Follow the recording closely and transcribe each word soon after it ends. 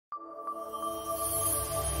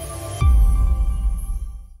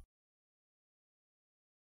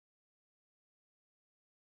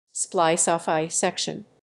Splice API section.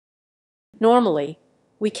 Normally,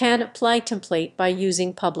 we can apply template by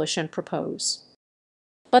using Publish and Propose.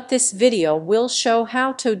 But this video will show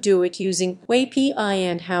how to do it using API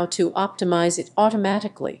and how to optimize it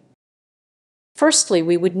automatically. Firstly,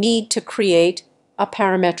 we would need to create a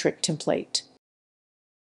parametric template.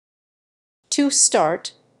 To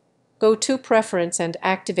start, go to Preference and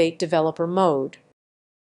activate Developer Mode.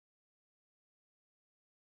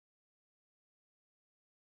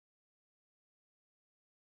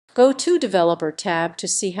 Go to Developer tab to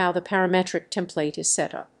see how the parametric template is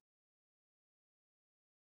set up.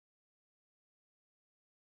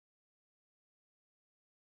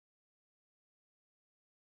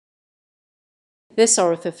 These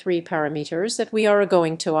are the three parameters that we are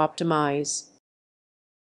going to optimize.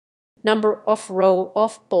 Number of row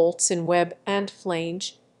of bolts in web and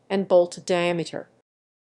flange, and bolt diameter.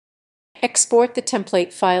 Export the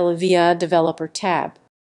template file via Developer tab.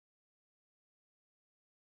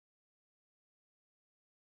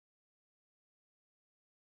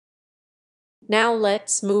 Now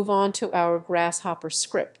let's move on to our Grasshopper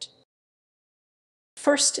script.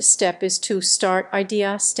 First step is to start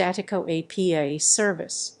IDEA StatiCa API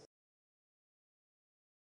service.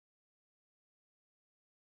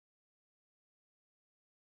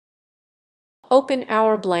 Open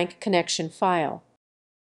our blank connection file.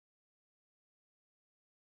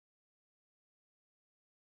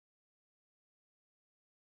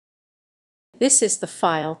 This is the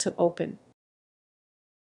file to open.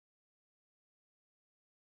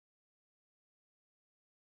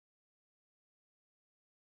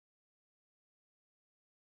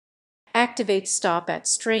 Activate Stop at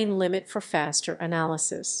Strain Limit for faster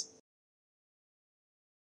analysis.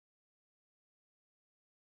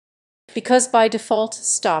 Because by default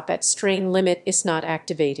Stop at Strain Limit is not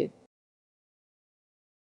activated.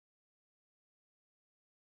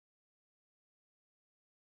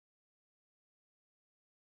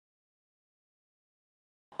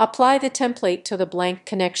 Apply the template to the blank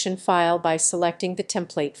connection file by selecting the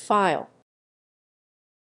template file.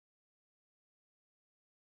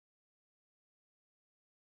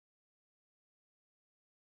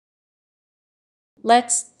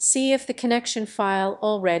 Let's see if the connection file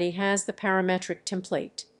already has the parametric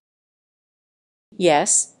template.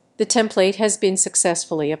 Yes, the template has been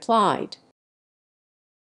successfully applied.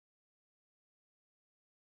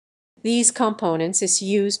 These components is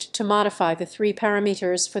used to modify the three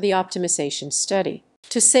parameters for the optimization study.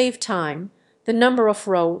 To save time, the number of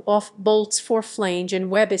row of bolts for flange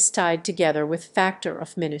and web is tied together with factor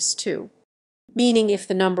of -2. Meaning if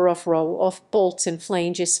the number of row of bolts in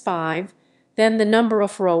flange is 5, then the number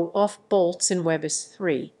of row of bolts in web is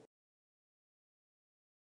 3.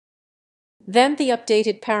 Then the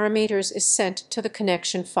updated parameters is sent to the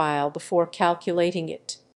connection file before calculating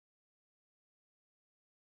it.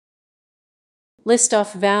 List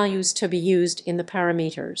of values to be used in the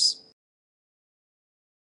parameters.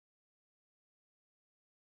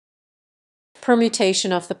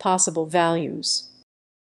 Permutation of the possible values.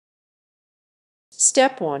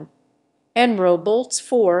 Step 1. N-row bolts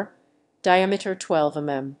 4, diameter 12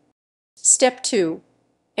 mm. Step 2.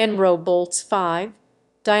 N-row bolts 5,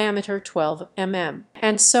 diameter 12 mm,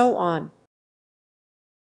 and so on.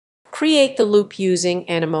 Create the loop using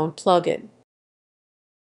Anemone plugin.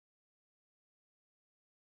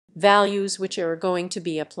 Values which are going to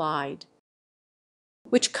be applied,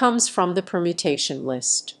 which comes from the permutation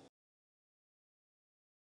list.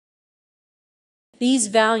 These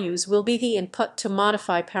values will be the input to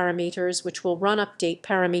modify parameters which will run update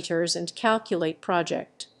parameters and calculate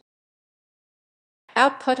project.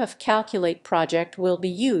 Output of calculate project will be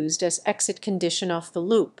used as exit condition of the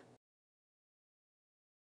loop.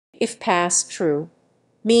 If pass true,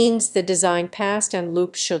 means the design passed and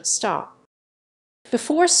loop should stop.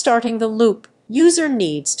 Before starting the loop, user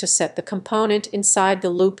needs to set the component inside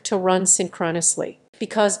the loop to run synchronously,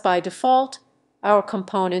 because by default, our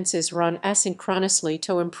components is run asynchronously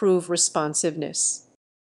to improve responsiveness.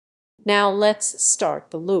 Now let's start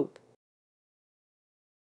the loop.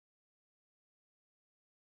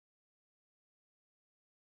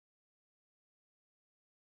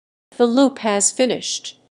 The loop has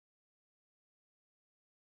finished.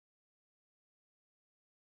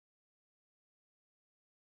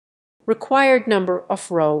 Required number of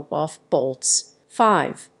row of bolts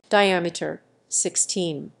 5, diameter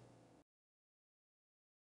 16.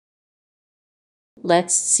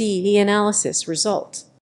 Let's see the analysis result.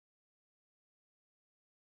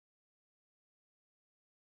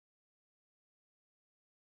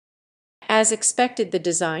 As expected, the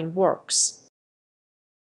design works.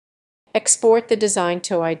 Export the design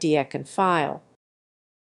to IDEA file.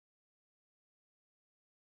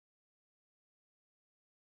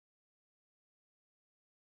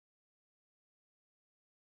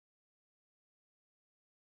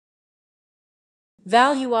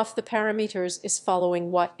 Value of the parameters is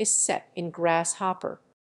following what is set in Grasshopper.